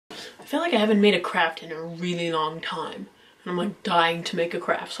feel like I haven't made a craft in a really long time. And I'm like dying to make a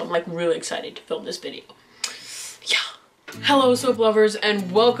craft, so I'm like really excited to film this video. Yeah. Hello soap lovers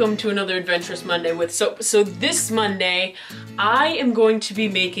and welcome to another Adventurous Monday with soap. So this Monday, I am going to be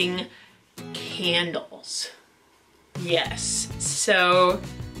making candles. Yes, so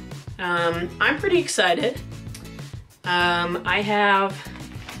I'm pretty excited. I've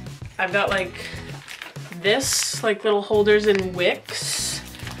got like this, like little holders and wicks.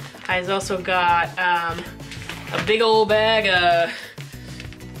 I've also got a big old bag of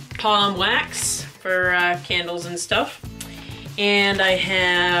palm wax for candles and stuff. And I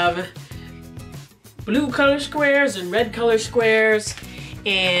have blue color squares and red color squares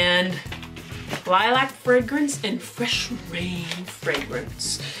and lilac fragrance and fresh rain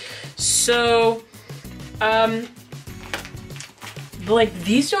fragrance. So, like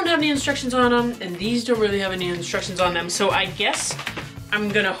these don't have any instructions on them and these don't really have any instructions on them. So I guess I'm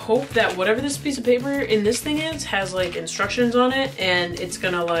gonna hope that whatever this piece of paper in this thing is has like instructions on it and it's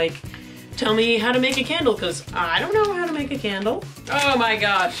gonna like tell me how to make a candle because I don't know how to make a candle. Oh my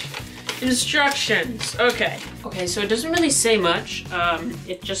gosh. Instructions. Okay, so it doesn't really say much.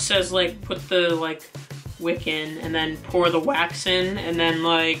 It just says like put the like wick in and then pour the wax in and then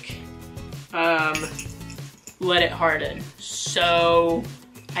like let it harden. So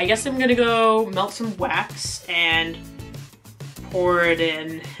I guess I'm gonna go melt some wax and pour it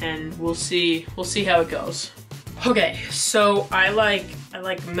in and we'll see how it goes. Okay, so I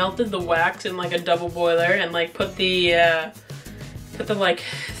melted the wax in like a double boiler and like put the like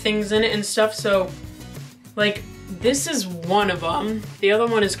things in it and stuff. So like this is one of them. The other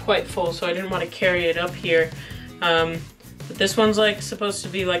one is quite full, so I didn't want to carry it up here. But this one's like supposed to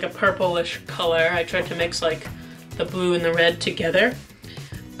be like a purplish color. I tried to mix like the blue and the red together.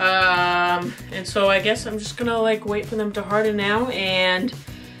 And so I guess I'm just gonna like wait for them to harden now and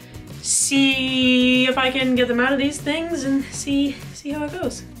see if I can get them out of these things and see how it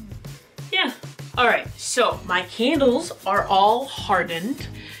goes. Yeah. Alright, so my candles are all hardened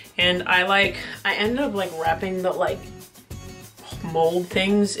and I ended up like wrapping the like mold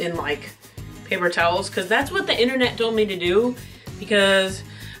things in like paper towels because that's what the internet told me to do because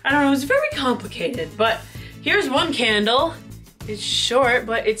I don't know, it was very complicated. But here's one candle. It's short,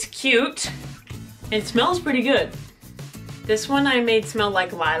 but it's cute. It smells pretty good. This one I made smell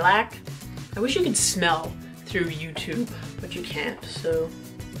like lilac. I wish you could smell through YouTube, but you can't, so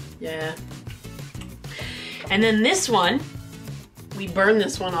yeah. And then this one, we burned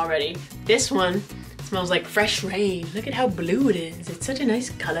this one already. This one smells like fresh rain. Look at how blue it is. It's such a nice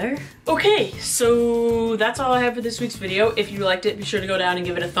color. Okay, so that's all I have for this week's video. If you liked it, be sure to go down and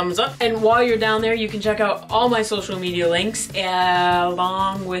give it a thumbs up. And while you're down there, you can check out all my social media links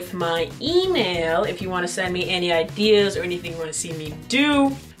along with my email if you want to send me any ideas or anything you want to see me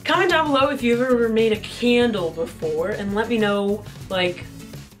do. Comment down below if you've ever made a candle before and let me know like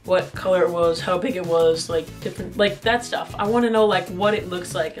what color it was, how big it was, like different, like that stuff. I want to know like what it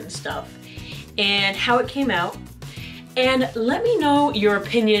looks like and stuff and how it came out. And let me know your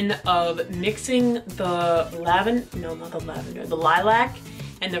opinion of mixing the the lilac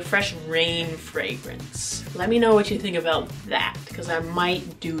and the fresh rain fragrance. Let me know what you think about that because I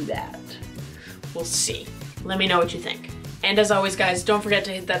might do that. We'll see. Let me know what you think. And as always guys, don't forget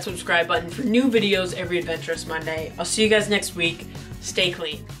to hit that subscribe button for new videos every Adventurous Monday. I'll see you guys next week. Stay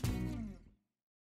clean.